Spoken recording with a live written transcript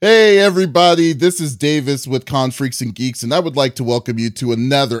Hey everybody, this is Davis with Con Freaks and Geeks, and I would like to welcome you to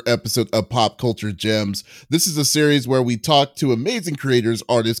another episode of Pop Culture Gems. This is a series where we talk to amazing creators,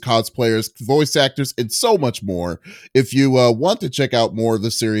 artists, cosplayers, voice actors, and so much more. If you want to check out more of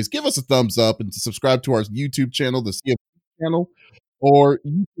the series, give us a thumbs up and subscribe to our YouTube channel, the CF channel, or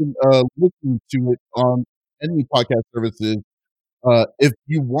you can listen to it on any podcast services. If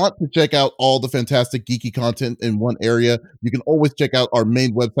you want to check out all the fantastic geeky content in one area, you can always check out our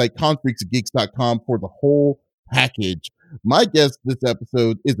main website, confreaksandgeeks.com, for the whole package. My guest this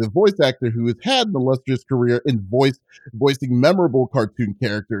episode is a voice actor who has had an illustrious career in voicing memorable cartoon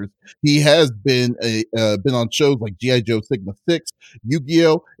characters. He has been on shows like GI Joe Sigma 6,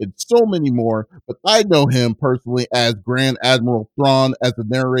 Yu-Gi-Oh, and so many more. But I know him personally as Grand Admiral Thrawn, as the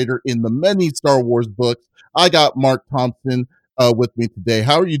narrator in the many Star Wars books. I got Mark Thompson with me today.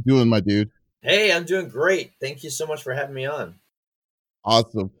 How are you doing, my dude? Hey, I'm doing great. Thank you so much for having me on.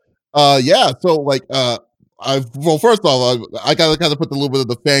 Awesome. Yeah. So, first off, I gotta kind of put a little bit of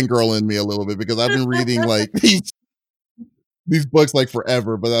the fangirl in me a little bit because I've been reading like these books like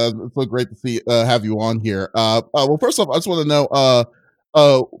forever. But it's so great to see have you on here. Well, first off, I just want to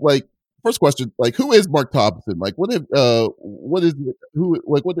know, like, first question, like, who is Mark Thompson? Like, what is who?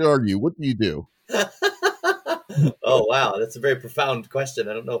 Like, what are you? What do you do? Oh, wow. That's a very profound question.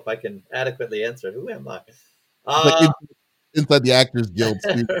 I don't know if I can adequately answer. Who am I? It's like Uh, inside the Actors Guild.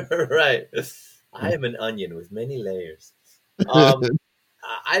 right. I am an onion with many layers. Um,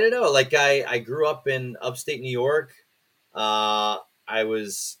 I don't know. Like I grew up in upstate New York. I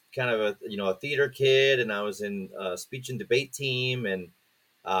was kind of a theater kid, and I was in a speech and debate team, and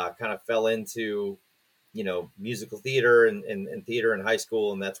kind of fell into musical theater and theater in high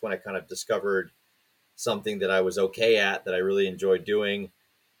school, and that's when I kind of discovered something that I was okay at, that I really enjoyed doing.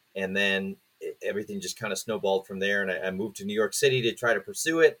 And then everything just kind of snowballed from there. And I moved to New York City to try to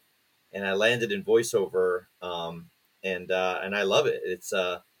pursue it. And I landed in voiceover. And I love it.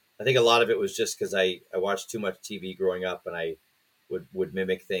 I think a lot of it was just because I watched too much TV growing up, and I would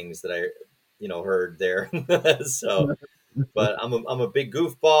mimic things that I heard there. So, but I'm a big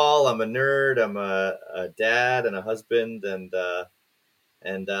goofball. I'm a nerd. I'm a dad and a husband, and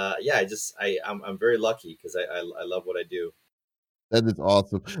yeah, I'm very lucky because I love what I do. That is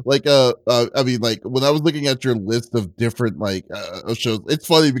awesome. I mean, like when I was looking at your list of different shows, it's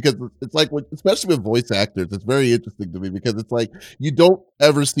funny because it's like, especially with voice actors, it's very interesting to me because it's like you don't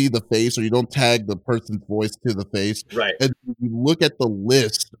ever see the face or you don't tag the person's voice to the face, Right. and you look at the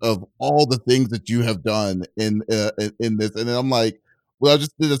list of all the things that you have done in this, and then I'm like. Well, I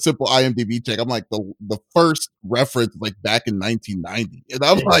just did a simple IMDb check. I'm like the first reference like back in 1990, and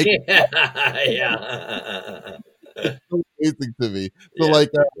I'm like, Yeah. so amazing to me. So Yeah,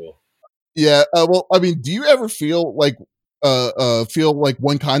 it's pretty cool. yeah, well, I mean, do you ever feel like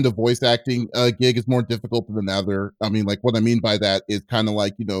one kind of voice acting gig is more difficult than another? I mean, like what I mean by that is kind of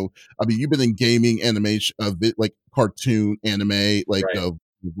like, I mean, you've been in gaming, animation, like cartoon, anime, like Right.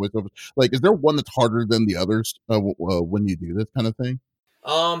 voiceover. Like, is there one that's harder than the others when you do this kind of thing?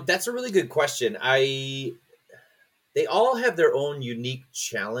 That's a really good question. They all have their own unique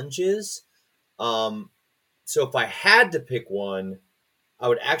challenges. Um, so if I had to pick one, I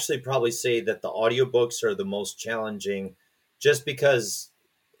would actually probably say that the audiobooks are the most challenging, just because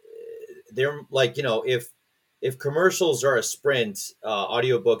they're like, if commercials are a sprint,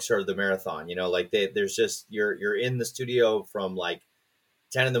 audiobooks are the marathon. Like there's just you're in the studio from like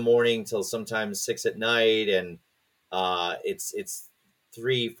 10 in the morning till sometimes 6 at night, and it's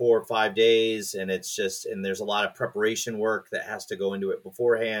 3, 4, 5 days, and there's a lot of preparation work that has to go into it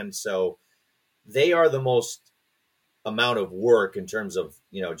beforehand. So they are the most amount of work in terms of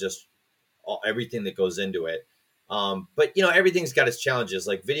just everything that goes into it. But everything's got its challenges.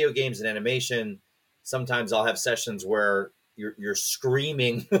 Like video games and animation, sometimes I'll have sessions where you're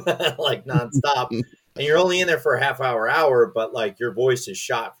screaming like nonstop, and you're only in there for a half hour, but like your voice is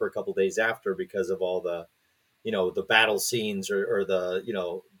shot for a couple days after because of all the the battle scenes, or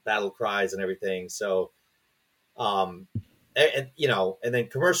the battle cries and everything. So um, and then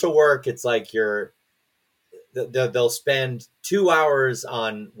commercial work, it's like they'll spend 2 hours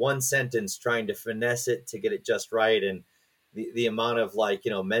on one sentence trying to finesse it to get it just right, and the amount of like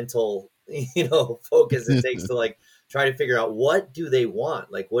mental focus it takes to like try to figure out what do they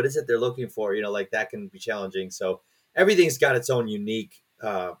want, like what is it they're looking for, like that can be challenging. So everything's got its own unique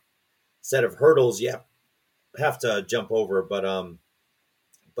set of hurdles you have to jump over. But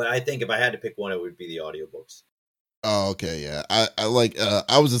I think if I had to pick one, it would be the audiobooks. Oh, okay, yeah. I like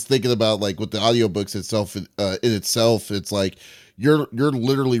I was just thinking about like with the audiobooks itself in itself, it's like you're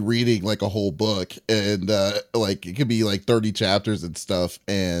literally reading like a whole book and like it could be like 30 chapters and stuff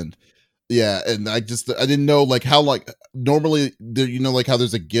and yeah, and I didn't know like how like normally there you know like how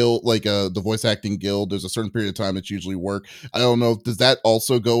there's a guild like the voice acting guild, there's a certain period of time it's usually work. I don't know, does that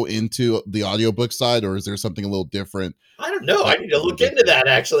also go into the audiobook side or is there something a little different? I don't know. I need to That you look go into that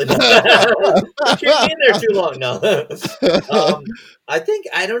actually. You keep me in there too long. No. I think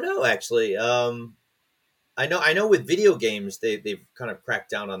I don't know actually. I know with video games they've kind of cracked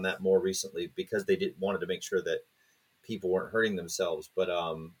down on that more recently because they did wanted to make sure that people weren't hurting themselves. But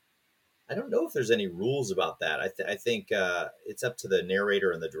I don't know if there's any rules about that. I think it's up to the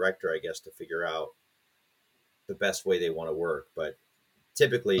narrator and the director, I guess, to figure out the best way they want to work. But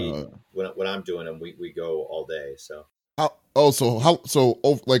typically, uh, when I'm doing them, we go all day. So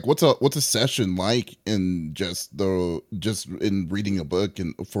like what's a session like in just in reading a book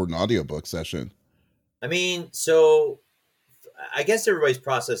and for an audiobook session? I mean, so I guess everybody's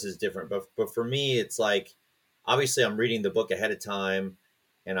process is different, but for me, it's like obviously I'm reading the book ahead of time,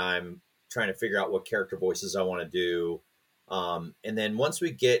 and I'm trying to figure out what character voices I want to do, and then once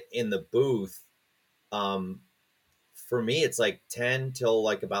we get in the booth, um, for me it's like 10 till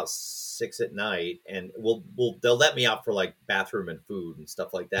like about 6 at night, and we'll they'll let me out for like bathroom and food and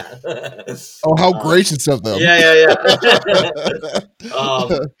stuff like that. Oh, how um, gracious of them. yeah.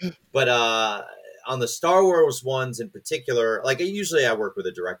 um, but on the Star Wars ones in particular, like usually I work with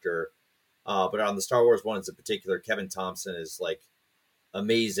a director, but on the Star Wars ones in particular, Kevin Thompson is like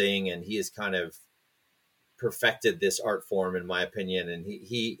amazing, and he has kind of perfected this art form in my opinion, and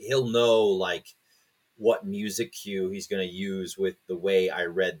he'll know like what music cue he's going to use with the way I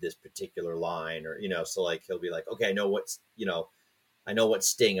read this particular line, or so like he'll be like, okay, I know what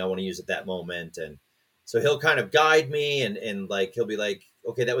sting I want to use at that moment, and so he'll kind of guide me, and like he'll be like,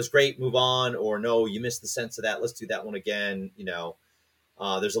 okay, that was great, move on, or no, you missed the sense of that, let's do that one again.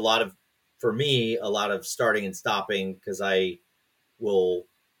 There's a lot of for me a lot of starting and stopping because I will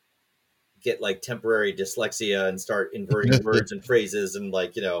get like temporary dyslexia and start inverting words and phrases, and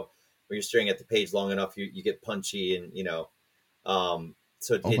like when you're staring at the page long enough, you get punchy, and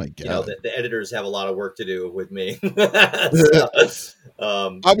so Oh my god. the editors have a lot of work to do with me. So,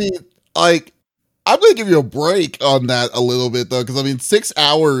 I mean, like, I'm gonna give you a break on that a little bit though, because I mean, 6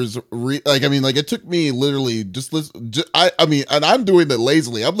 hours. Like, I mean, like it took me literally just listen. I mean, and I'm doing it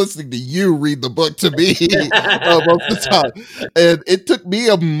lazily. I'm listening to you read the book to me most of the time, and it took me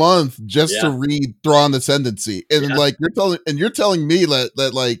a month just to yeah, read Thrawn Ascendancy. And then, yeah, like you're telling me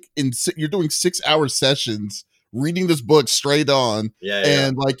that like you're doing 6 hour sessions reading this book straight on, yeah,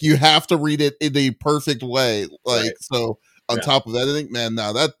 and like you have to read it in a perfect way, right, like so on yeah. top of editing, man,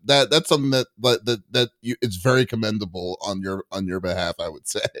 now that's something it's very commendable on your behalf, I would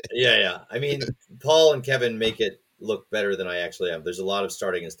say. Yeah. I mean, Paul and Kevin make it look better than I actually am. There's a lot of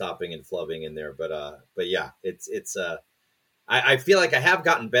starting and stopping and flubbing in there, but yeah, I feel like I have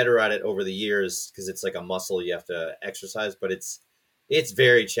gotten better at it over the years because it's like a muscle you have to exercise, but it's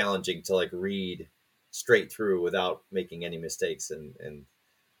very challenging to like read straight through without making any mistakes, and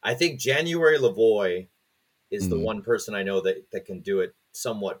I think January Lavoie is the Mm. one person I know that can do it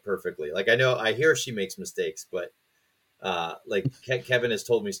somewhat perfectly. Like I hear she makes mistakes, but like Kevin has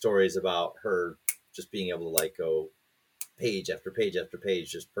told me stories about her just being able to like go page after page after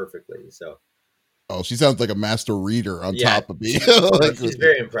page just perfectly. So Oh, she sounds like a master reader on yeah, top of me. Like, she's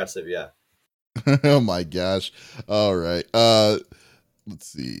very impressive. Yeah. oh my gosh. All right. Let's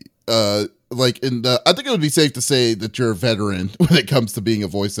see. Like in the, I think it would be safe to say that you're a veteran when it comes to being a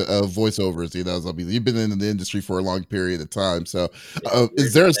voiceovers. I mean, you've been in the industry for a long period of time. So, It's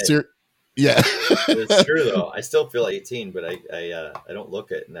is weird to there a say. yeah. It's true though. I still feel 18, but I don't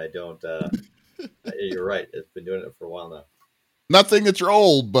look it, and I don't. You're right. It's been doing it for a while Not saying that you're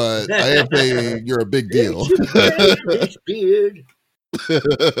old, but now. I am saying you're a big deal. It's a brandless beard.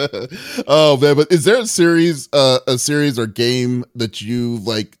 Oh man, but is there a series or game that you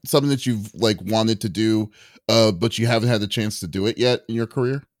like, something that you've like wanted to do, but you haven't had the chance to do it yet in your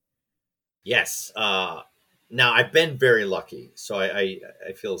career? Yes. Now I've been very lucky, so I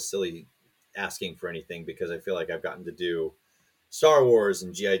feel silly asking for anything because I feel like I've gotten to do Star Wars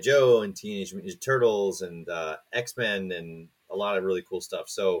and GI Joe and Teenage Mutant Ninja Turtles and X Men and a lot of really cool stuff.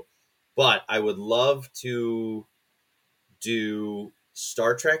 So, but I would love to do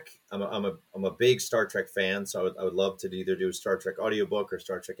Star Trek. I'm a big Star Trek fan, so I would love to either do a Star Trek audiobook or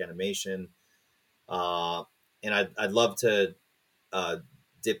Star Trek animation. Uh, and I'd love to uh,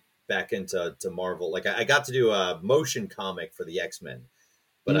 dip back into Marvel. Like I got to do a motion comic for the X Men,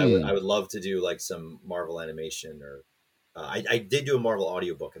 but I would love to do like some Marvel animation, or I did do a Marvel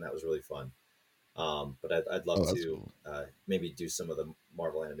audiobook, and that was really fun. But I'd love Oh, that's to cool. maybe do some of the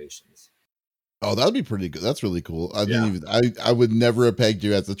Marvel animations. Oh, that'd be pretty good. That's really cool. I didn't Yeah. even. I would never have pegged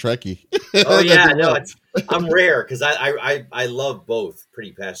you as a Trekkie. Oh That's yeah, no, wild. it's I'm rare because I love both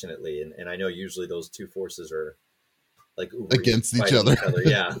pretty passionately, and I know usually those two forces are like uber Against each fighting other. each other.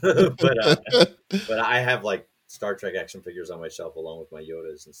 Yeah, but I have like Star Trek action figures on my shelf along with my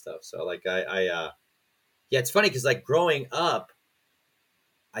Yodas and stuff. So like yeah, it's funny because like growing up,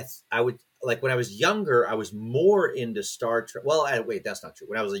 I would like when I was younger, I was more into Star Trek. Well, wait, that's not true.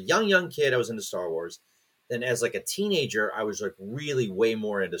 When I was a young kid, I was into Star Wars. Then as like a teenager, I was like really way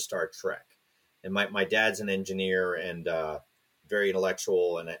more into Star Trek. And my dad's an engineer and very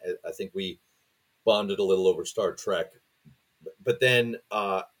intellectual, and I think we bonded a little over Star Trek. But then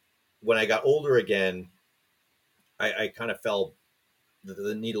when I got older again, I kind of fell.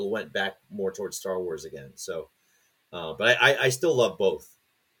 The needle went back more towards Star Wars again. So, but I still love both.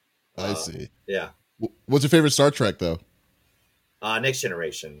 I Uh, see. yeah. What's your favorite Star Trek though? Next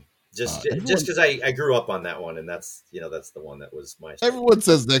Generation. Just Everyone, because I grew up on that one, and that's that's the one that was my Star Trek. everyone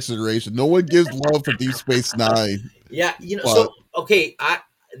says Next Generation. No one gives love for Deep Space Nine, Yeah, but so okay, I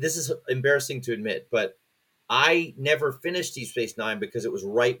this is embarrassing to admit, but I never finished Deep Space Nine because it was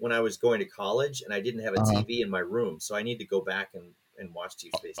right when I was going to college, and I didn't have a uh, TV in my room, so I need to go back and watch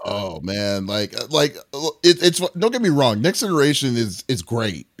Deep Space Nine. oh man, it's don't get me wrong. Next Generation is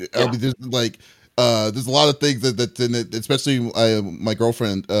great. I Yeah. mean, there's a lot of things that's in it, especially my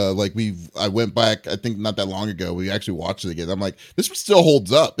girlfriend. I went back, I think not that long ago. We actually watched it again. I'm like, this still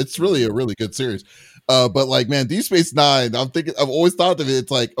holds up. It's really a really good series. But like, man, Deep Space Nine. I've always thought of it. It's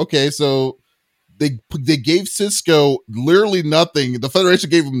like, okay, so they gave Cisco literally nothing. The Federation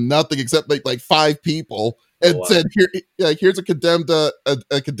gave him nothing except like five people, Oh and wow. said, "Here, here's a condemned a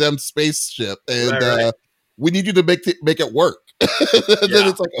condemned spaceship, and Right, right. we need you to make it work." And then Yeah.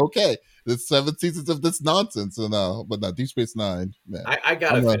 it's like, okay, there's 7 seasons of this nonsense, and but no, Deep Space Nine, man, I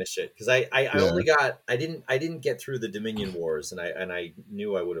gotta I'm a finish it because I yeah. only got I didn't get through the Dominion Wars, and I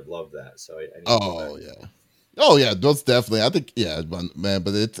knew I would have loved that, so I need to go back. Oh yeah. Oh yeah, most definitely. I think yeah, man,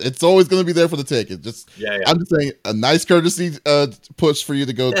 but it's always going to be there for the taking. Just Yeah, I'm just saying a nice courtesy push for you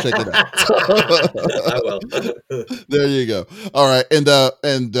to go check it I out. will. There you go. All right, and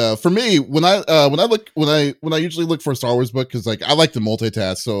for me, when I usually look for a Star Wars book, because like I like to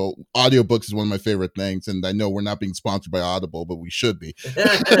multitask, so audiobooks is one of my favorite things, and I know we're not being sponsored by Audible, but we should be.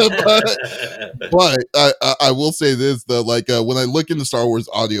 But I will say this though, like when I look into Star Wars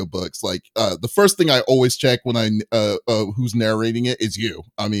audiobooks, like the first thing I always check when I who's narrating it is you.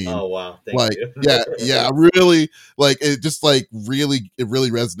 I mean, Oh wow, thank like you. yeah, really, like it just like it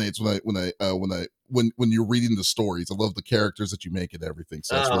really resonates when you're reading the stories. I love the characters that you make and everything,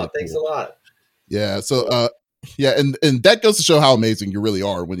 so that's Oh, really thanks a cool. lot. Yeah, so yeah, and that goes to show how amazing you really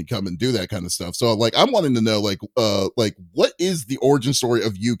are when you come and do that kind of stuff. So like I'm wanting to know like what is the origin story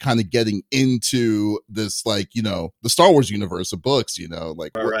of you kind of getting into this, like, the Star Wars universe of books,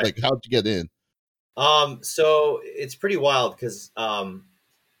 like All right. how'd you get in? So it's pretty wild because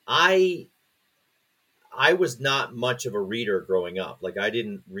I I was not much of a reader growing up. Like I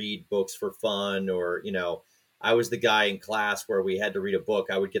didn't read books for fun, or I was the guy in class where we had to read a book.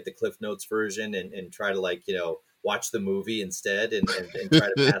 I would get the Cliff Notes version and try to like watch the movie instead, and try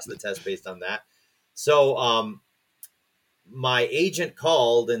to pass the test based on that. So my agent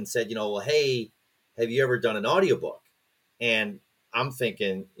called and said, well, hey, have you ever done an audiobook? And I'm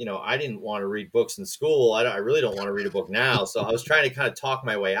thinking, I didn't want to read books in school. I really don't want to read a book now. So I was trying to kind of talk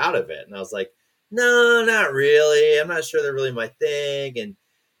my way out of it. And I was like, no, not really. I'm not sure they're really my thing. And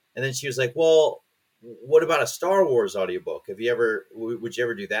then she was like, well, what about a Star Wars audiobook? Would you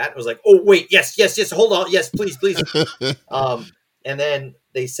ever do that? I was like, oh, wait, yes, yes, yes. Hold on. Yes, please, please. And then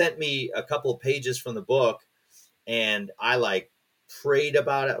they sent me a couple of pages from the book, and I like prayed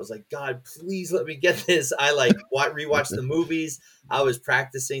about it. I was like, God, please let me get this. I like rewatched the movies. I was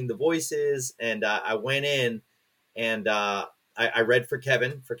practicing the voices, and I went in and I read for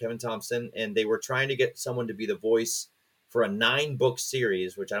Kevin Thompson, and they were trying to get someone to be the voice for a 9-book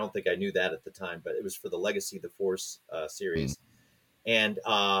series, which I don't think I knew that at the time, but it was for the Legacy of the Force series, and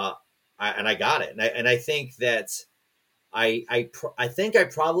I got it, and I think that I think I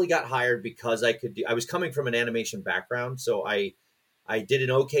probably got hired because I was coming from an animation background, so I did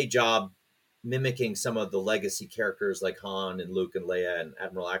an okay job mimicking some of the legacy characters like Han and Luke and Leia and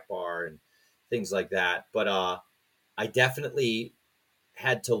Admiral Akbar and things like that. But I definitely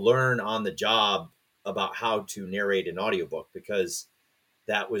had to learn on the job about how to narrate an audiobook, because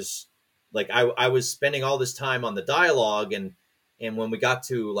that was like I was spending all this time on the dialogue, And when we got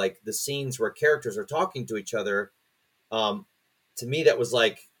to like the scenes where characters are talking to each other, to me that was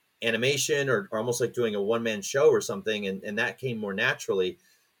like animation or almost like doing a one-man show or something, and that came more naturally.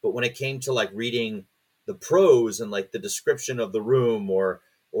 But when it came to like reading the prose and like the description of the room or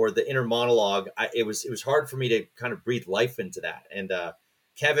the inner monologue, it was hard for me to kind of breathe life into that. And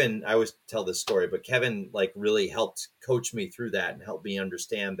Kevin, I always tell this story, but Kevin like really helped coach me through that and helped me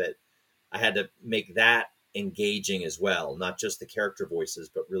understand that I had to make that engaging as well, not just the character voices,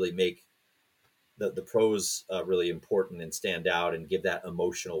 but really make the prose really important and stand out and give that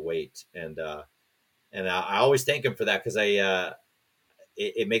emotional weight. And I always thank him for that, because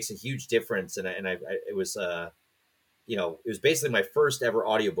it makes a huge difference. And it was it was basically my first ever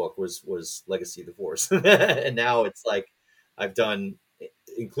audiobook was Legacy of the Force. And now it's like I've done,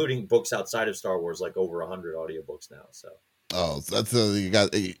 including books outside of Star Wars, like over 100 audiobooks now. So so that's you got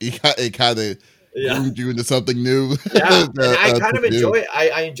it kind of groomed you into something new. Yeah, and I kind of enjoy it.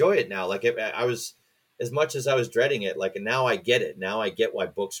 I enjoy it now. Like I was, as much as I was dreading it, like now I get it. Now I get why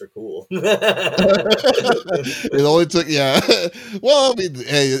books are cool. It only took, well, I mean,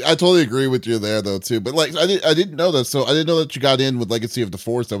 hey, I totally agree with you there though too. But like, I didn't know that. So I didn't know that you got in with Legacy of the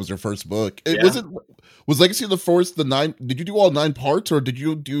Force. That was your first book. Was Legacy of the Force the 9? Did you do all 9 parts, or did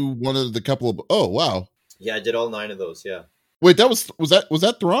you do one of the couple of? Oh wow. Yeah, I did all 9 of those. Yeah. Wait, was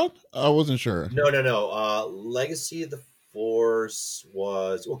that Thrawn? I wasn't sure. No. Legacy of the Force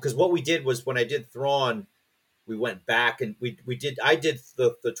was, well, because what we did was when I did Thrawn, we went back and I did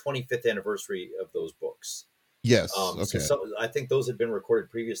the 25th anniversary of those books. Yes. Okay. So I think those had been recorded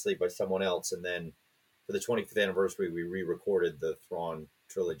previously by someone else, and then for the 25th anniversary, we re-recorded the Thrawn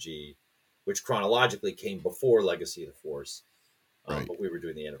trilogy, which chronologically came before Legacy of the Force, right. But we were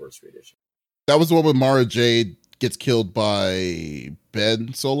doing the anniversary edition. That was the one with Mara Jade gets killed by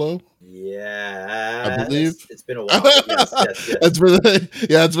Ben Solo. Yeah, I believe it's been a while. Yes. It's been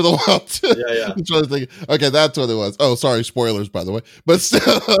a while too. Yeah. I'm trying to think. Okay, that's what it was. Oh, sorry, spoilers, by the way. But still,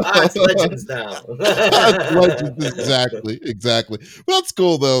 it's Legends now. Legends, exactly. Well, that's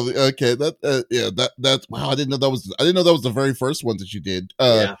cool though. Okay, that's wow. I didn't know that was the very first one that you did.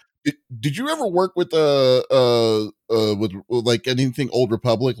 Did you ever work with with like anything Old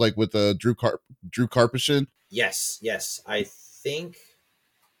Republic, like with Drew Karpyshyn? Yes. I think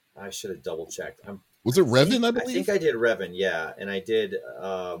I should have double checked. Was it Revan? I believe. I think I did Revan. Yeah, and I did.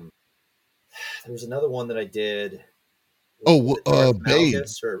 There was another one that I did. Bane or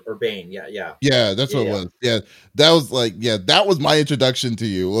Bane. Yeah. Yeah, that's what it was. Yeah, that was like, that was my introduction to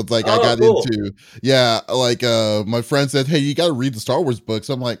you. It was like I got into, my friend said, "Hey, you got to read the Star Wars books."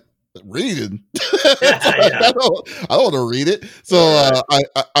 I'm like, reading? I don't want to read it. So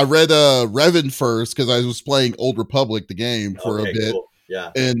I read Revan first because I was playing Old Republic, the game, for a bit. Cool.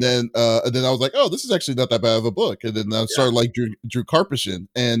 Yeah. And then I was like, oh, this is actually not that bad of a book. And then I started like Drew Karpyshyn.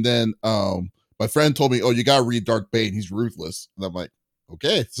 And then my friend told me, oh, you got to read Darth Bane. He's ruthless. And I'm like,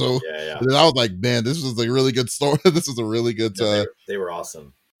 okay. So and then I was like, man, this was a really good story. This is a really good. They were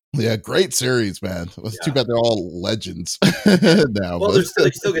awesome. Yeah, great series, man. It's too bad they're all legends now. Well, you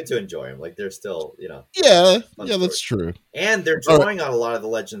still get to enjoy them. Like they're still, Yeah, that's true. And they're drawing on a lot of the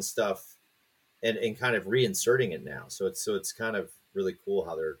legend stuff and kind of reinserting it now. So it's kind of really cool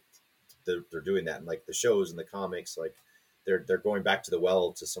how they're doing that. And like the shows and the comics, like they're going back to the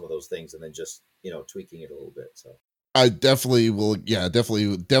well to some of those things and then just tweaking it a little bit. So I definitely will. Yeah,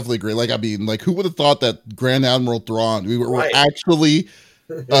 definitely agree. Like, I mean, like, who would have thought that Grand Admiral Thrawn? We were actually.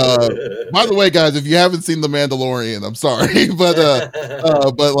 By the way, guys, if you haven't seen The Mandalorian, I'm sorry, but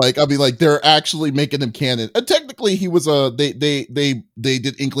like, I mean, like, they're actually making him canon. And technically, he was they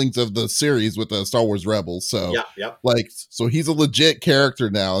did inklings of the series with Star Wars Rebels, so like, so he's a legit character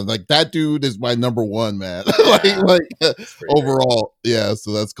now, and like that dude is my number one, man. like overall,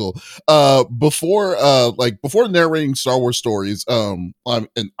 so that's cool. Before narrating Star Wars stories, and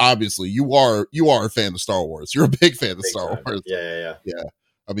obviously you are a fan of Star Wars. You're a big fan of Star Wars. Yeah.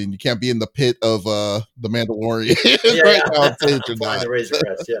 I mean, you can't be in the pit of the Mandalorian right now. The Razor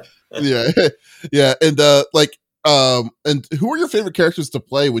Crest, yeah. And who are your favorite characters to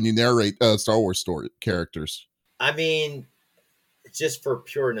play when you narrate Star Wars story characters? I mean, just for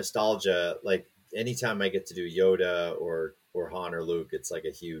pure nostalgia, like anytime I get to do Yoda or Han or Luke, it's like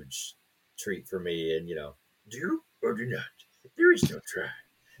a huge treat for me. And do or do not. There is no try.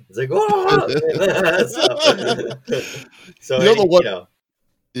 It's like,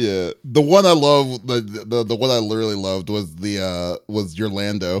 Yeah, the one I love, the one I literally loved was your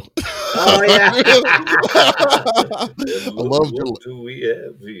Lando. Oh yeah, I love your. What do we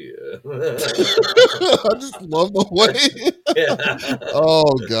have here? I just love the way.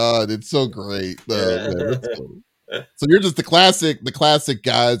 Oh God, it's so great. Man, that's cool. So you're just the classic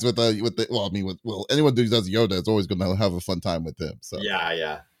guys with the well, I mean, anyone who does Yoda is always going to have a fun time with him. So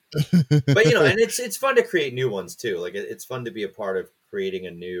Yeah. But and it's fun to create new ones too. Like it's fun to be a part of creating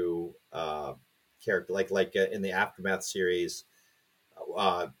a new character. Like in the Aftermath series,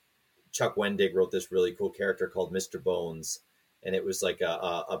 uh, Chuck Wendig wrote this really cool character called Mr. Bones, and it was like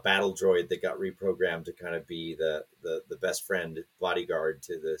a battle droid that got reprogrammed to kind of be the best friend bodyguard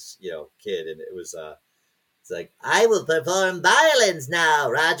to this kid, and it was it's like, I will perform violence now,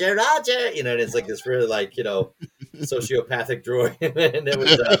 Roger, Roger. And it's like this really sociopathic droid, and it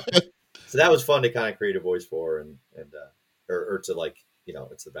was so that was fun to kind of create a voice for, and or to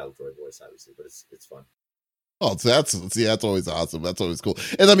it's the battle droid voice, obviously, but it's fun. Oh, so that's always awesome. That's always cool.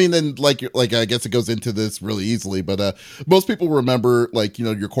 And I mean, then like I guess it goes into this really easily, but most people remember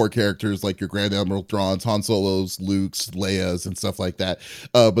your core characters like your Grand Admiral Thrawn's, Han Solo's, Luke's, Leia's, and stuff like that.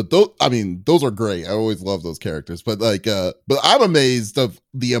 But those are great. I always love those characters. But but I'm amazed of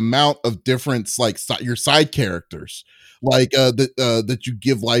the amount of different your side characters that you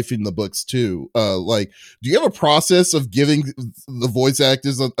give life in the books too. Do you have a process of giving the voice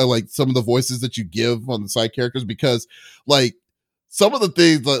actors like some of the voices that you give on the side characters? Because some of the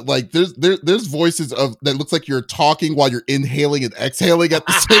things there's voices of that looks like you're talking while you're inhaling and exhaling at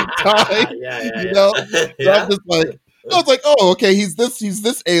the same time. So I'm just like, I was like, oh, okay, he's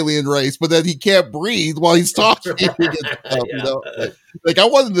this alien race, but then he can't breathe while he's talking and stuff, Like I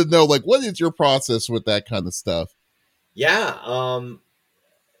wanted to know, what is your process with that kind of stuff? Yeah.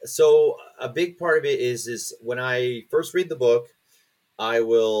 So a big part of it is when I first read the book, I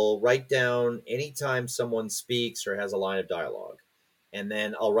will write down anytime someone speaks or has a line of dialogue. And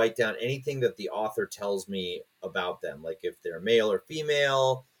then I'll write down anything that the author tells me about them, like if they're male or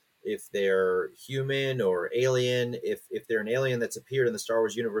female, if they're human or alien, if they're an alien that's appeared in the Star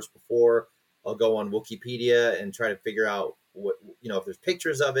Wars universe before, I'll go on Wikipedia and try to figure out what, if there's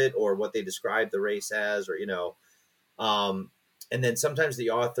pictures of it or what they describe the race as, or, and then sometimes the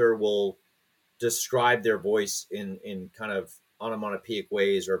author will describe their voice in kind of onomatopoeic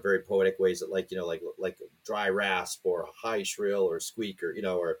ways or very poetic ways that like dry rasp or high shrill or squeak or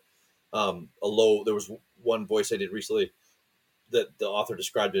a low. There was one voice I did recently that the author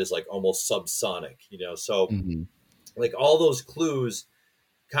described it as like almost subsonic, so like all those clues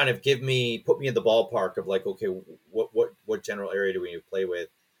kind of put me in the ballpark of like, okay, what general area do we need to play with?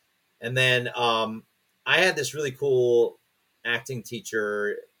 And then I had this really cool acting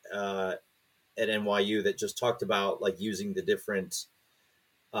teacher at NYU that just talked about like using the different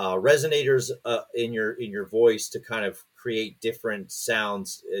resonators in your voice to kind of create different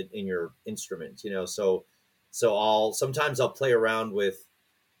sounds in your instrument. So sometimes I'll play around with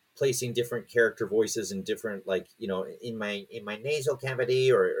placing different character voices in different, in my nasal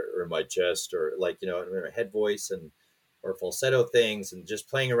cavity or in my chest or in a head voice or falsetto things, and just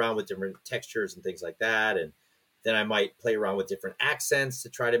playing around with different textures and things like that. And then I might play around with different accents to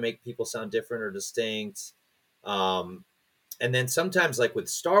try to make people sound different or distinct. And then sometimes like with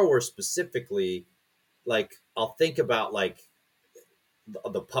Star Wars specifically, like I'll think about like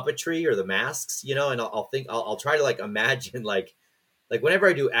the puppetry or the masks, and I'll try to like imagine like whenever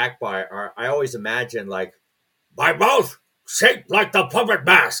I do Akbar, I always imagine like my mouth shaped like the puppet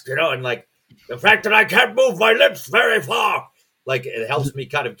mask, and like the fact that I can't move my lips very far, like it helps me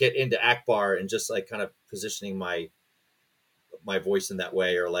kind of get into Akbar and just like kind of positioning my voice in that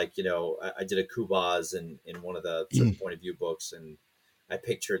way. Or like, I did a Kubaz in one of the certain point of view books, and I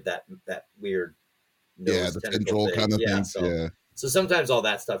pictured that weird nose the tendril kind of thing. So sometimes all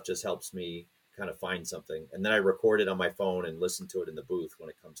that stuff just helps me kind of find something, and then I record it on my phone and listen to it in the booth when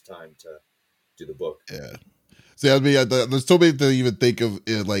it comes time to do the book. Yeah. See, I mean, there's so many to even think of.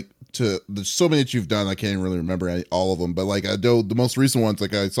 There's so many that you've done. I can't really remember all of them, but like I know the most recent ones,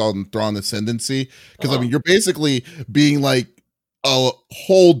 like I saw in Thrawn Ascendancy, because I mean, you're basically being like a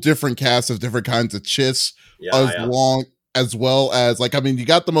whole different cast of different kinds of Chiss, long as well as like, I mean, you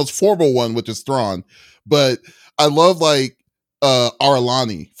got the most formal one, which is Thrawn, but I love like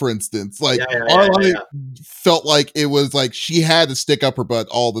Aralani, for instance. Like Aralani felt like it was like she had to stick up her butt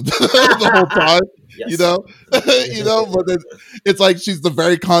all the whole time. Yes. But then it's like she's the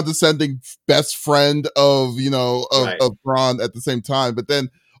very condescending best friend of Thrawn at the same time. But then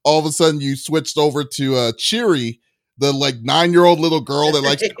all of a sudden you switched over to Cheery, the like 9-year-old little girl that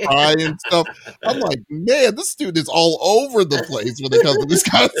likes to cry and stuff. I'm like, man, this dude is all over the place when it comes to this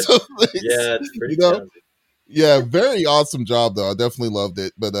kind of stuff. Yeah, it's pretty Yeah, very awesome job though. I definitely loved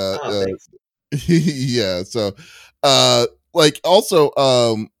it. But yeah, so like also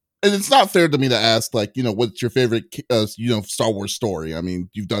and it's not fair to me to ask, like, what's your favorite, Star Wars story? I mean,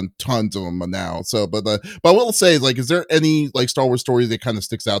 you've done tons of them now. So, but I will say, like, is there any like Star Wars story that kind of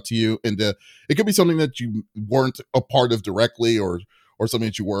sticks out to you? And it could be something that you weren't a part of directly, or something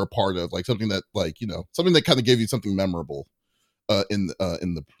that you were a part of, like something that, like, something that kind of gave you something memorable, in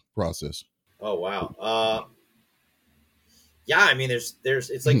the process. Oh wow. Yeah, I mean, there's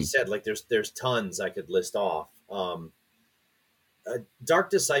it's like you said, like there's tons I could list off. Dark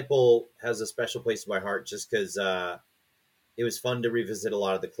Disciple has a special place in my heart just because it was fun to revisit a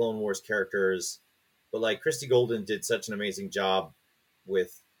lot of the Clone Wars characters. But like Christy Golden did such an amazing job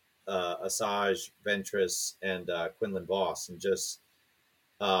with Asajj Ventress and Quinlan Voss, and just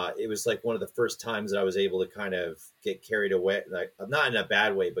it was like one of the first times that I was able to kind of get carried away, like not in a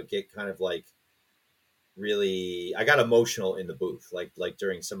bad way, but get kind of like really, I got emotional in the booth, like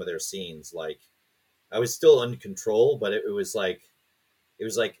during some of their scenes. Like I was still in control, but it was like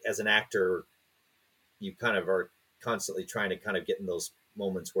as an actor, you kind of are constantly trying to kind of get in those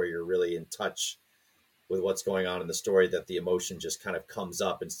moments where you're really in touch with what's going on in the story, that the emotion just kind of comes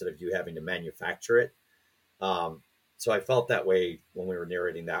up instead of you having to manufacture it. So I felt that way when we were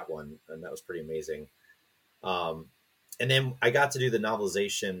narrating that one, and that was pretty amazing. And then I got to do the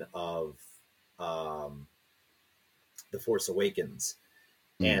novelization of The Force Awakens,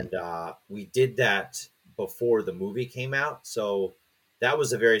 and we did that before the movie came out. So that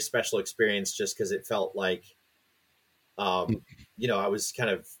was a very special experience, just because it felt like, I was kind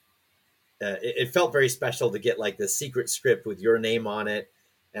of, it felt very special to get like the secret script with your name on it.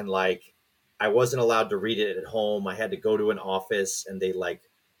 And like, I wasn't allowed to read it at home. I had to go to an office, and they like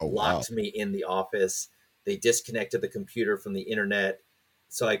locked me in the office. They disconnected the computer from the internet,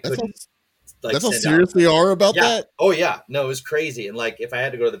 so I couldn't. That's how serious they are about that? Oh yeah. No, it was crazy. And like, if I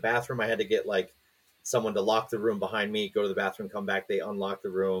had to go to the bathroom, I had to get like someone to lock the room behind me, go to the bathroom, come back, they unlock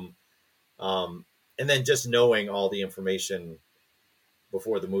the room. And then just knowing all the information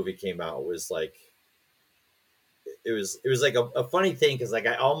before the movie came out was like, it was like a funny thing. Cause like,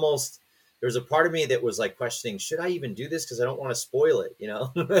 there was a part of me that was like questioning, should I even do this? Cause I don't want to spoil it,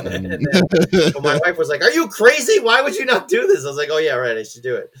 And then, so my wife was like, are you crazy? Why would you not do this? I was like, oh yeah, right. I should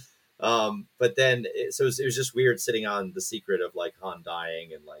do it. But then it was just weird sitting on the secret of like Han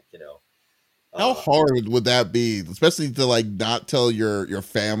dying, and like, how hard would that be, especially to like not tell your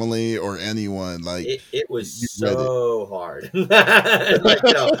family or anyone? Like it was so hard. Like,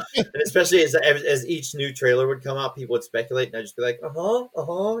 and especially as each new trailer would come out, people would speculate, and I'd just be like, yeah,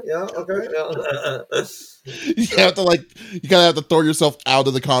 okay, yeah. You have to you kind of have to throw yourself out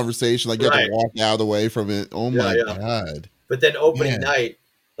of the conversation, like you have to walk out away from it. Oh my god! But then opening night,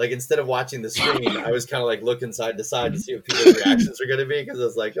 like instead of watching the screen, I was kind of like looking side to side to see what people's reactions are going to be, because I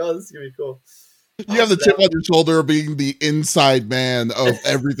was like, oh, this is going to be cool. You have the chip on your shoulder being the inside man of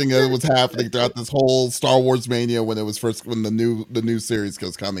everything that was happening throughout this whole Star Wars mania when the new series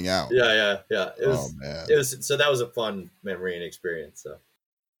was coming out. Yeah. It was so that was a fun memory and experience. So.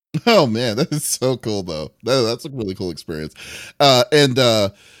 Oh man, that is so cool though. That's a really cool experience. And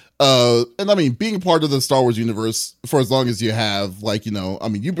I mean, being part of the Star Wars universe for as long as you have, like, I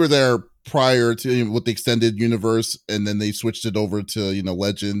mean, you were there prior to with the extended universe, and then they switched it over to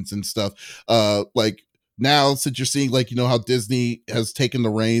Legends and stuff. Like now, since you're seeing like how Disney has taken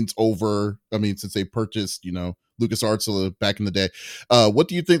the reins over, I mean, since they purchased LucasArts back in the day, what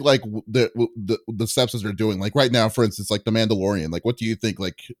do you think like the steps that they're doing, like right now, for instance, like The Mandalorian? Like, what do you think,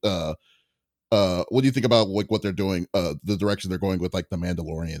 like what do you think about like what they're doing, the direction they're going with like The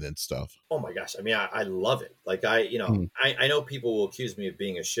Mandalorian and stuff? Oh my gosh, I mean, I love it. Like I know people will accuse me of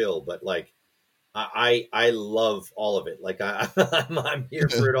being a shill, but like I love all of it. Like I'm here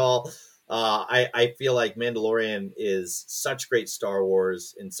for it all. I feel like Mandalorian is such great Star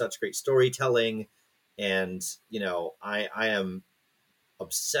Wars and such great storytelling, and I am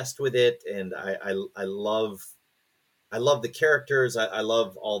obsessed with it, and I love the characters. I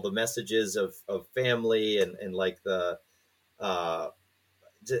love all the messages of family and like the I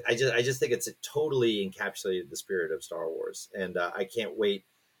just think it's totally encapsulated the spirit of Star Wars, and I can't wait.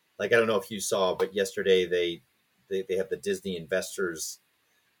 Like, I don't know if you saw, but yesterday they have the Disney investors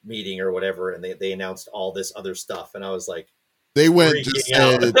meeting or whatever, and they announced all this other stuff, and I was like, they went just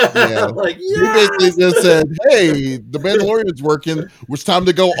said, like, yes! They basically just said, hey, The Mandalorian's working, it's time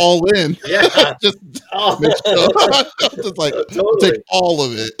to go all in. Yeah. Just like totally. Take all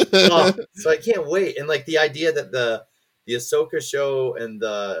of it. So I can't wait. And like the idea that the Ahsoka show and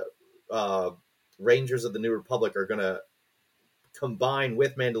the Rangers of the New Republic are gonna combine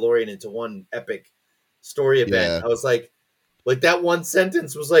with Mandalorian into one epic story event. I was like, Like that one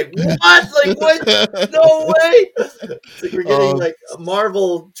sentence was like, what? Like what? No way! It's like we're getting like a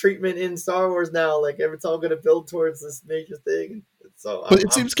Marvel treatment in Star Wars now. Like it's all going to build towards this major thing. So, but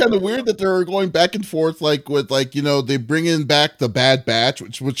it seems kind of weird that they're going back and forth, like with like they bring in back the Bad Batch,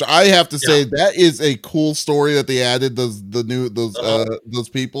 which I have to say that is a cool story that they added those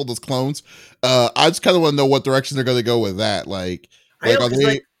people, those clones. I just kind of want to know what direction they're going to go with that. Like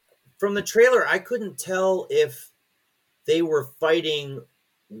from the trailer, I couldn't tell if they were fighting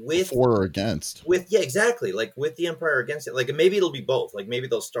with for or against. Exactly. Like with the Empire against it. Like maybe it'll be both. Like maybe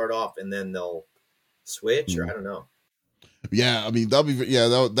they'll start off and then they'll switch, or I don't know. Yeah, I mean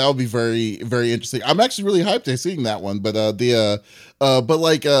that'll be very, very interesting. I'm actually really hyped to seeing that one, but but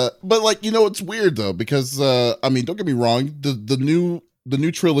it's weird though because I mean don't get me wrong, the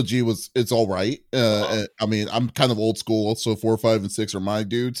new trilogy it's all right. I mean I'm kind of old school, so 4, 5, and 6 are my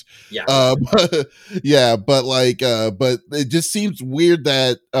dudes. Yeah. But it just seems weird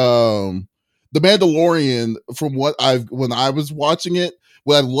that the Mandalorian, from when I was watching it.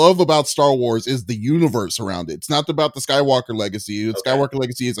 What I love about Star Wars is the universe around it. It's not about the Skywalker legacy. The Skywalker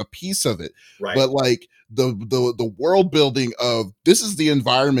legacy is a piece of it, right? But like the world building of this is the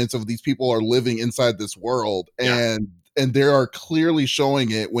environments of these people are living inside this world, and they are clearly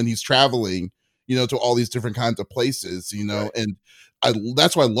showing it when he's traveling, to all these different kinds of places, and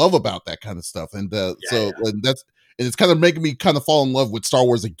that's what I love about that kind of stuff, and and it's kind of making me kind of fall in love with Star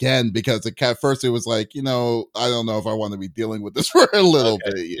Wars again because at first it was like, I don't know if I want to be dealing with this for a little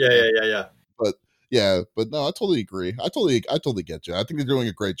bit. Yeah. But no, I totally agree. I totally get you. I think they're doing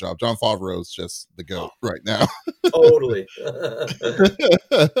a great job. Jon Favreau is just the GOAT right now. Totally.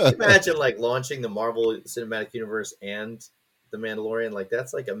 Imagine like launching the Marvel Cinematic Universe and the Mandalorian. Like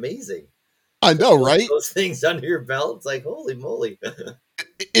that's like amazing. I know, right? Those things under your belt. It's like, holy moly.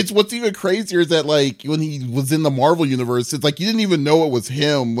 It's what's even crazier is that like when he was in the Marvel universe, it's like you didn't even know it was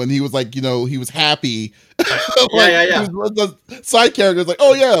him when he was like, he was happy. Yeah. The side character is like,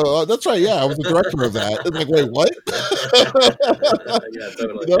 oh yeah, that's right. Yeah, I was the director of that. It's like, wait, what? Yeah,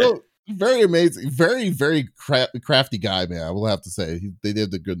 totally. Very amazing, very, very crafty guy, man. I will have to say they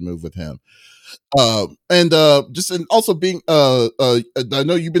did a good move with him. And also being I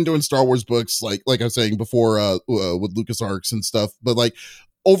know you've been doing Star Wars books like I was saying before with LucasArts and stuff, but like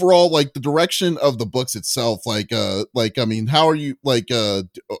overall like the direction of the books itself, I mean how are you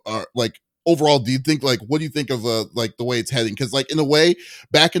overall, do you think what do you think of the way it's heading? Because in a way,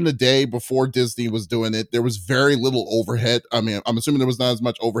 back in the day before Disney was doing it, there was very little overhead. I mean, I'm assuming there was not as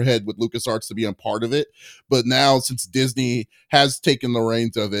much overhead with LucasArts to be a part of it. But now, since Disney has taken the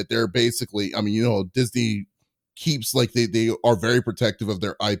reins of it, they're basically, I mean, Disney keeps they are very protective of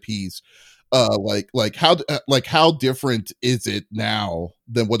their IPs. How different is it now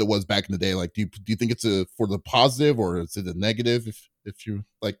than what it was back in the day? Like, do you think it's for the positive or is it a negative? If you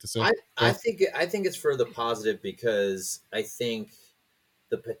like to say, I think it's for the positive because I think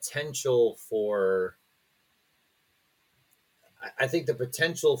the potential for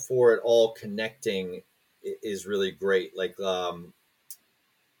it all connecting is really great. Like, because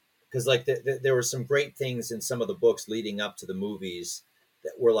there were some great things in some of the books leading up to the movies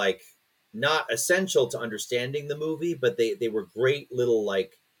that were like not essential to understanding the movie, but they were great little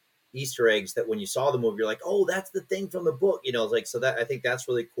like Easter eggs that when you saw the movie, you're like, oh, that's the thing from the book, so that I think that's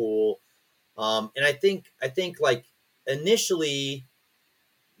really cool. And I think like initially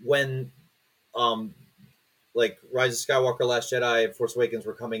when like Rise of Skywalker, Last Jedi, Force Awakens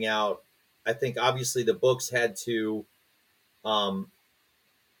were coming out, I think obviously the books had to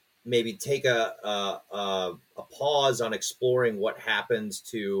maybe take a pause on exploring what happens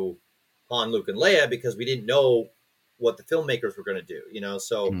to Han, Luke, and Leia because we didn't know what the filmmakers were going to do,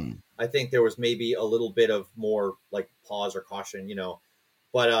 so I think there was maybe a little bit of more like pause or caution,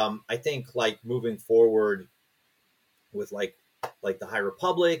 but I think like moving forward with like the High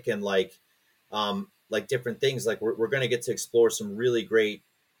Republic and like different things, like we're going to get to explore some really great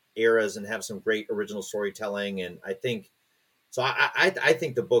eras and have some great original storytelling. And I think, so I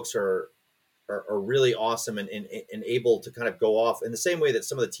think the books are really awesome and able to kind of go off in the same way that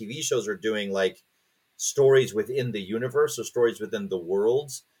some of the TV shows are doing, like stories within the universe or stories within the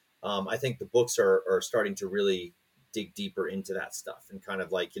worlds. I think the books are starting to really dig deeper into that stuff and kind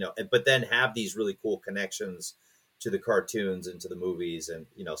of like, but then have these really cool connections to the cartoons and to the movies. And,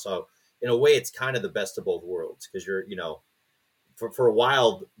 so in a way it's kind of the best of both worlds because you're, for a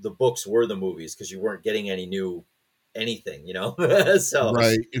while, the books were the movies because you weren't getting any new anything, so,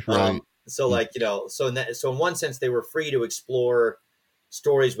 right. So like, so in one sense they were free to explore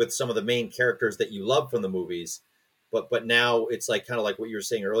stories with some of the main characters that you love from the movies. but now it's like kind of like what you were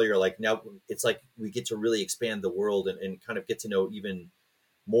saying earlier. Like now it's like we get to really expand the world and kind of get to know even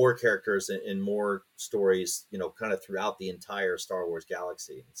more characters and more stories, kind of throughout the entire Star Wars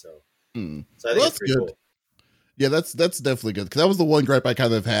galaxy. And so I Well, think it's that's pretty good. cool. Yeah, that's definitely good because that was the one gripe I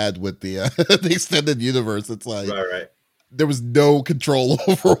kind of had with the the extended universe. It's like Right, right. there was no control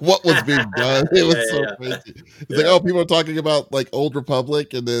over what was being done. It Yeah, was so yeah, yeah. crazy. It's like, Yeah. oh, people are talking about like Old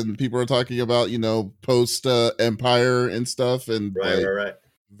Republic, and then people are talking about post Empire and stuff, and Right, right, like right.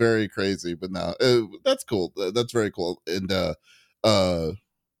 very crazy. But no, that's cool. That's very cool, and uh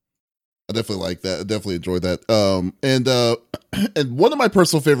I definitely like that. I definitely enjoy that. And and one of my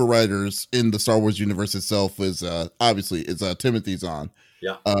personal favorite writers in the Star Wars universe itself is obviously is Timothy Zahn.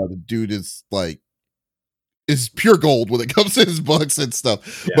 Yeah. The dude is pure gold when it comes to his books and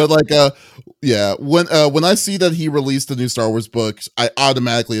stuff. Yeah. But like yeah, when I see that he released the new Star Wars books, I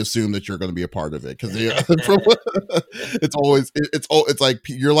automatically assume that you're going to be a part of it because it's like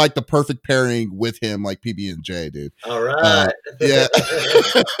you're like the perfect pairing with him, like PB and J, dude. All right. Yeah.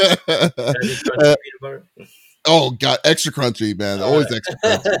 Any crunchy peanut butter? Oh god, extra crunchy, man. All Always right. extra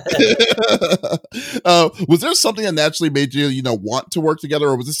crunchy. Was there something that naturally made you, want to work together,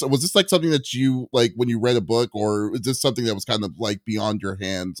 or was this like something that you like when you read a book, or is this something that was kind of like beyond your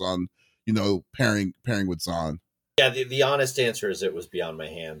hands on, pairing with Zahn? Yeah, the honest answer is it was beyond my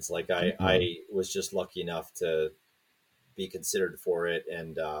hands. Like Mhm. I was just lucky enough to be considered for it,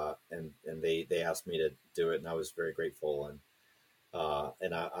 and they asked me to do it, and I was very grateful. And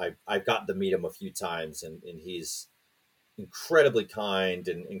I've gotten to meet him a few times, and he's incredibly kind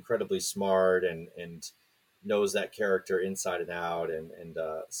and incredibly smart, and knows that character inside and out, and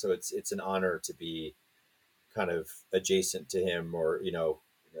so it's an honor to be kind of adjacent to him, or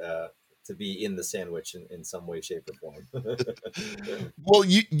uh, to be in the sandwich in some way, shape, or form. Well,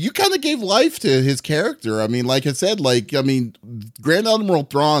 you kind of gave life to his character. I mean, like I said, Grand Admiral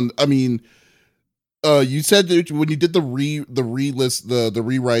Thrawn. I mean, you said that when you did the rewrite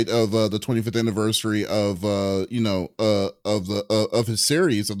of the 25th anniversary of of his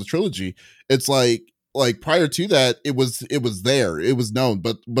series of the trilogy, it's like prior to that it was there, it was known,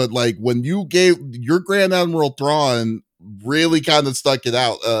 but like when you gave your Grand Admiral Thrawn really kind of stuck it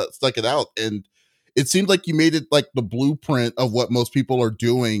out, and it seemed like you made it like the blueprint of what most people are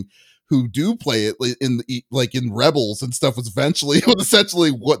doing who do play it like in Rebels and stuff. Was eventually it was essentially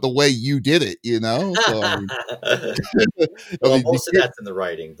what the way you did it, So I mean, I Well, mean, most of that's in the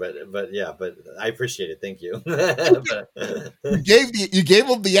writing, but yeah, but I appreciate it. Thank you. But, you gave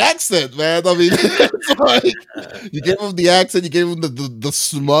him the accent, man. I mean, it's like you gave him the accent, you gave him the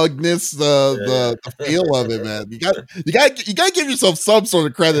smugness, yeah, the feel of it, man. You got to give yourself some sort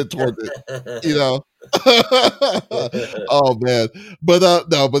of credit towards it, you yeah. know. Oh man, but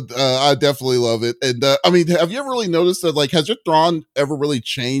no, but I definitely love it, and I mean, have you ever really noticed that? Like, has your Thrawn ever really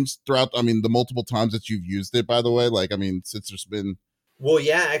changed throughout? I mean, the multiple times that you've used it. By the way, like, I mean, since there's been. Well,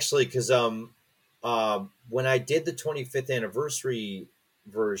 yeah, actually, because when I did the 25th anniversary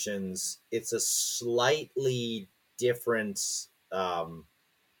versions, it's a slightly different um,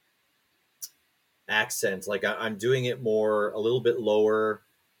 accent. Like I'm doing it more, a little bit lower,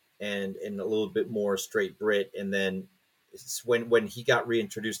 and a little bit more straight Brit. And then when he got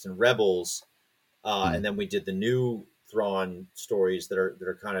reintroduced in Rebels, Mm, and then we did the new Thrawn stories that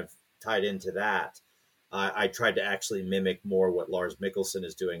are kind of tied into that. I tried to actually mimic more what Lars Mikkelsen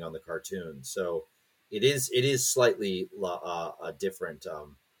is doing on the cartoon. So it is slightly different.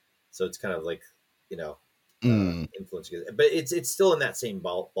 So it's kind of like you know mm. influencing, but it's still in that same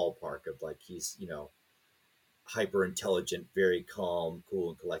ballpark of like he's hyper intelligent, very calm,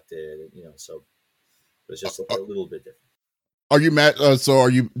 cool, and collected. So it's just a little bit different. Are you so are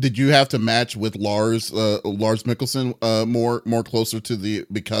you? Did you have to match with Lars Mikkelsen more closer to the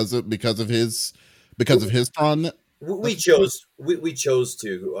because of his Tron? We chose we chose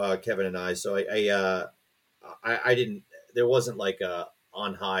to Kevin and I. So I didn't. There wasn't like a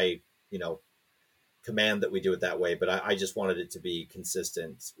on high you know command that we do it that way, but I just wanted it to be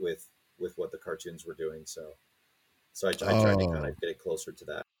consistent with what the cartoons were doing. So I tried to kind Oh, of get it closer to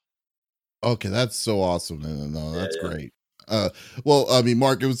that. okay, that's so awesome. No, Yeah, that's yeah, great. Uh, well, I mean,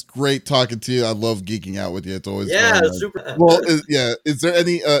 Mark, it was great talking to you. I love geeking out with you. It's always yeah. fun. Super. Well, yeah. Is there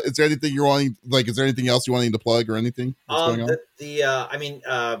anything you're wanting? Like, is there anything else you wanting to plug or anything that's going on? The I mean,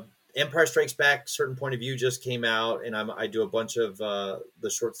 Empire Strikes Back. Certain Point of View just came out, and I do a bunch of the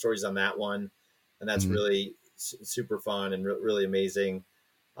short stories on that one, and that's Mhm. really super fun and really amazing.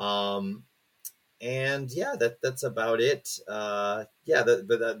 Um, and yeah, that's about it. Yeah,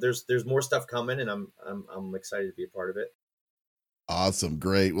 but there's more stuff coming, and I'm excited to be a part of it. Awesome.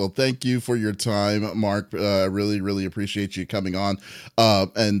 Great. Well, thank you for your time, Mark. I really, really appreciate you coming on.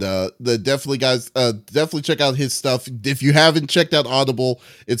 And the definitely guys, definitely check out his stuff. If you haven't checked out Audible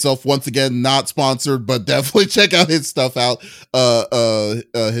itself, once again, not sponsored, but definitely check out his stuff out.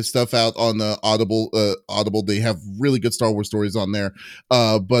 His stuff out on Audible. Audible. They have really good Star Wars stories on there.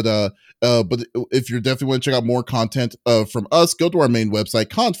 But if you're definitely want to check out more content from us, go to our main website,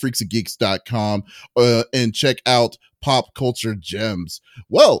 confreaksandgeeks.com, and check out Pop Culture Gems.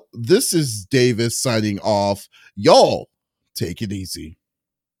 Well, this is Davis signing off. Y'all take it easy.